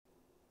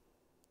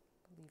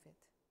leave it.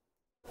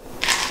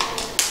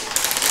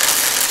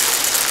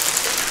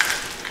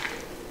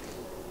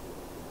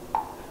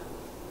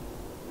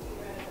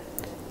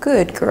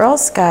 Good girl,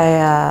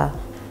 Skaya.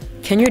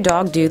 Can your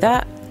dog do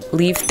that?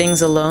 Leave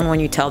things alone when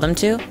you tell them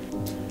to?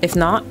 If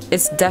not,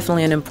 it's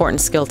definitely an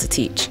important skill to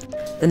teach.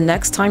 The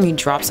next time you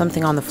drop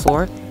something on the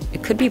floor,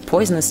 it could be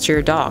poisonous to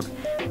your dog.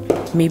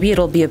 Maybe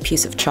it'll be a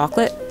piece of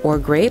chocolate or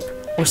grape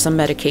or some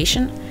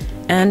medication.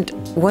 And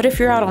what if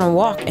you're out on a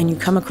walk and you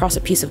come across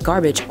a piece of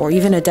garbage or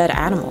even a dead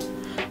animal?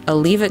 A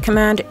leave it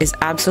command is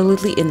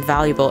absolutely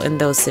invaluable in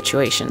those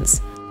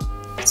situations.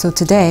 So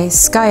today,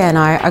 Skaya and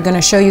I are going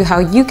to show you how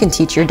you can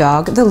teach your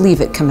dog the leave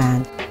it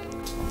command.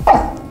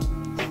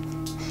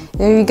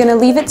 Are you going to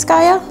leave it,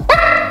 Skaya?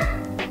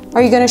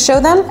 Are you going to show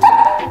them?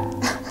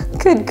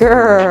 Good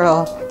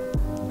girl.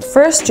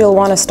 First, you'll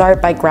want to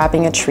start by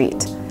grabbing a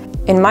treat.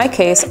 In my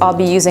case, I'll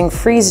be using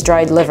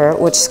freeze-dried liver,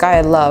 which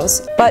Skaya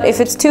loves, but if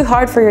it's too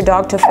hard for your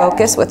dog to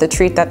focus with a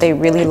treat that they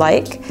really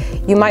like,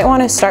 you might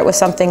want to start with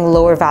something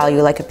lower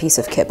value like a piece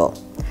of kibble.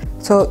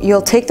 So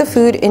you'll take the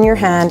food in your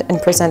hand and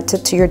present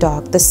it to your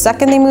dog. The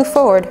second they move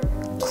forward,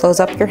 close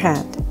up your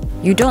hand.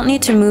 You don't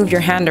need to move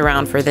your hand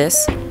around for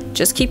this.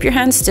 Just keep your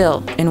hand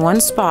still in one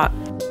spot.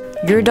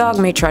 Your dog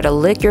may try to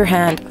lick your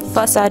hand,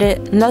 fuss at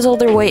it, nuzzle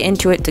their way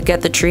into it to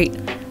get the treat,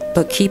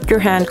 but keep your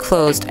hand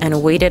closed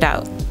and wait it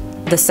out.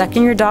 The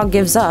second your dog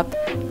gives up,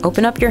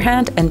 open up your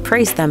hand and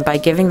praise them by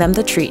giving them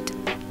the treat.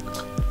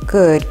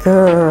 Good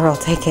girl,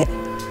 take it.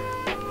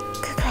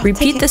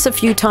 Repeat this a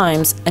few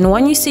times, and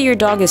when you see your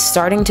dog is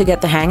starting to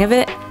get the hang of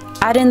it,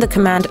 add in the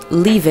command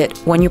leave it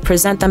when you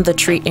present them the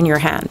treat in your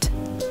hand.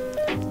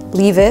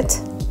 Leave it.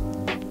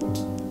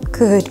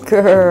 Good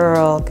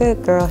girl,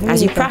 good girl. Here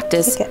As you go.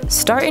 practice,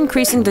 start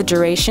increasing the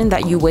duration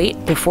that you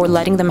wait before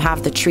letting them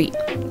have the treat.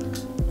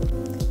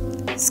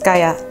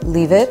 Skaya,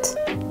 leave it.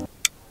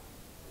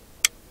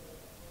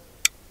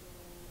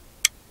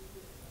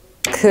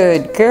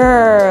 Good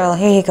girl.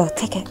 Here you go,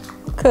 take it.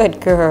 Good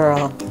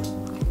girl.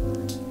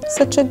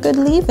 Such a good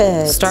leave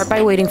it. Start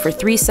by waiting for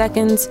 3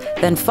 seconds,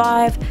 then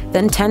 5,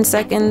 then 10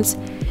 seconds.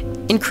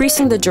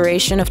 Increasing the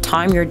duration of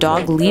time your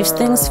dog leaves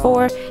things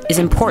for is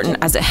important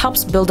as it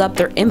helps build up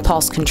their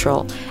impulse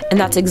control, and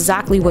that's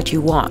exactly what you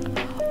want.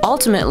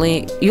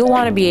 Ultimately, you'll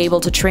want to be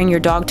able to train your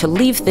dog to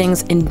leave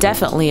things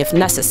indefinitely if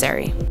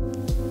necessary.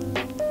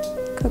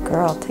 Good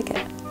girl, take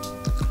it.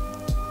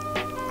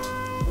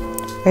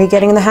 Are you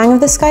getting the hang of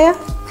this, Skaya?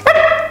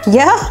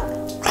 Yeah?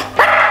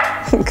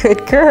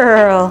 Good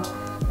girl.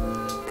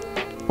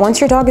 Once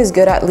your dog is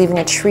good at leaving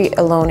a treat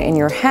alone in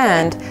your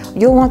hand,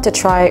 you'll want to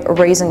try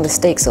raising the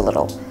stakes a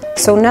little.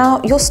 So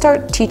now you'll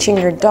start teaching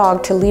your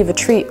dog to leave a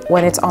treat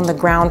when it's on the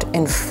ground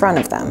in front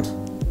of them.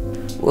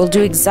 We'll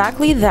do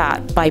exactly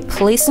that by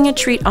placing a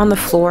treat on the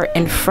floor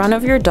in front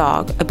of your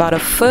dog about a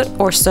foot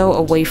or so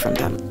away from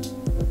them.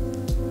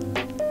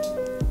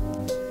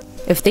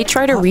 If they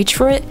try to reach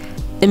for it,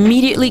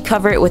 immediately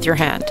cover it with your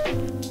hand.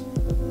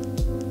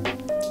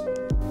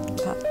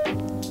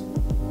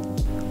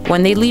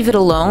 When they leave it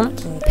alone,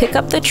 pick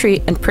up the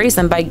treat and praise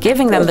them by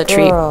giving them the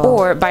treat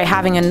or by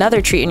having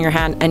another treat in your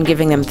hand and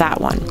giving them that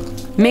one.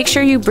 Make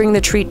sure you bring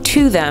the treat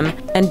to them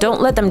and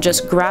don't let them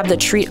just grab the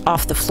treat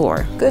off the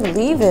floor. Good,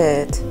 leave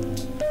it.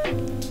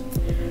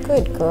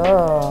 Good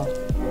girl.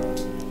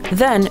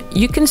 Then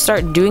you can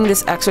start doing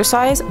this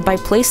exercise by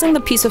placing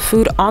the piece of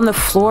food on the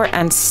floor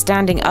and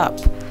standing up.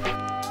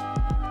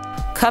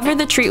 Cover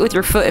the treat with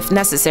your foot if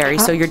necessary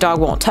so your dog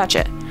won't touch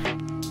it.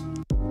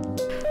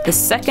 The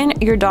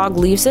second your dog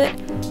leaves it,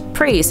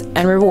 praise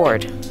and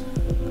reward.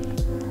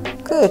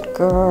 Good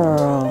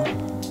girl.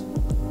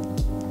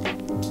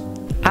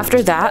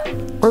 After that,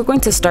 we're going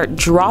to start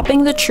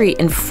dropping the treat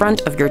in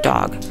front of your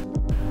dog.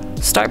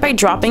 Start by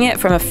dropping it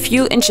from a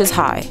few inches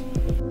high.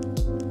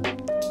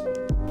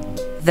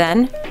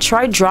 Then,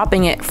 try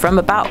dropping it from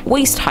about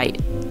waist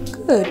height.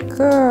 Good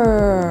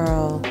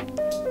girl.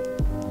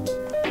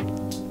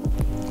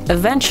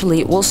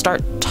 Eventually, we'll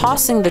start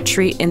tossing the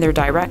treat in their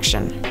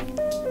direction.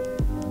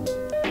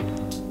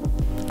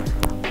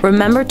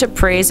 Remember to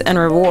praise and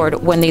reward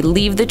when they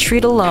leave the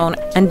treat alone,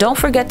 and don't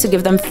forget to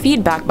give them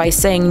feedback by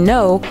saying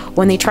no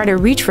when they try to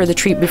reach for the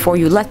treat before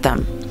you let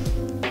them.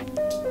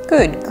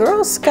 Good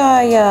girl,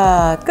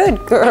 Skaya.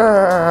 Good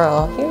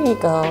girl. Here you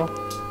go.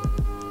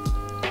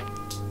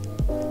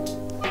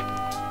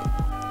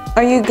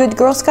 Are you a good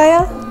girl,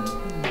 Skaya?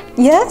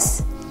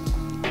 Yes?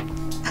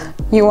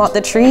 You want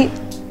the treat?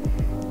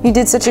 You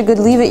did such a good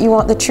leave it, you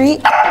want the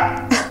treat?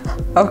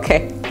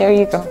 Okay, here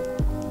you go.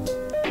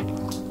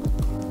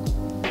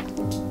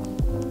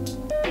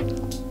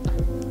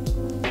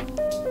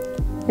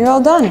 You're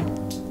all done.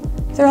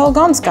 They're all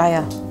gone,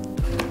 Skaya.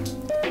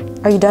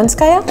 Are you done,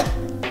 Skaya?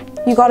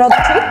 You got all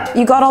the treats?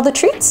 You got all the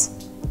treats?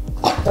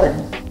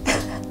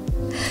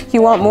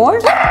 You want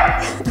more?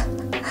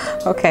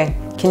 Okay,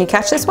 can you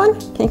catch this one?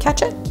 Can you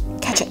catch it?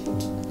 Catch it.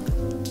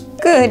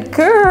 Good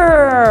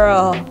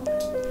girl.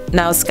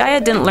 Now,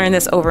 Skaya didn't learn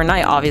this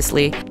overnight,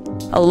 obviously.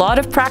 A lot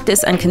of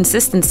practice and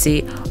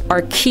consistency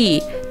are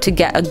key to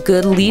get a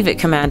good leave it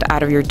command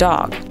out of your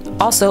dog.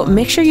 Also,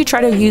 make sure you try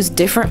to use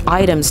different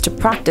items to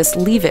practice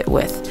leave it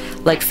with,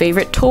 like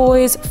favorite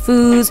toys,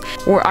 foods,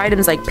 or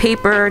items like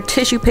paper,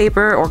 tissue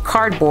paper, or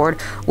cardboard,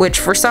 which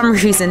for some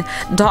reason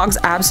dogs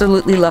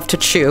absolutely love to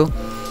chew.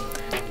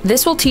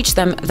 This will teach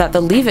them that the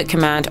leave it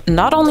command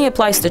not only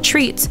applies to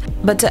treats,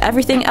 but to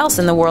everything else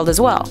in the world as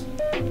well.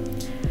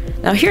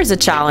 Now here's a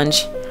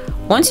challenge.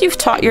 Once you've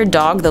taught your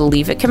dog the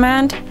leave it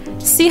command,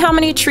 see how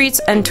many treats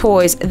and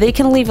toys they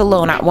can leave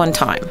alone at one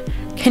time.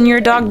 Can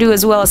your dog do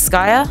as well as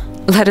Skaya?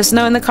 Let us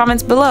know in the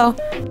comments below.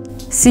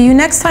 See you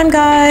next time,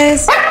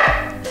 guys!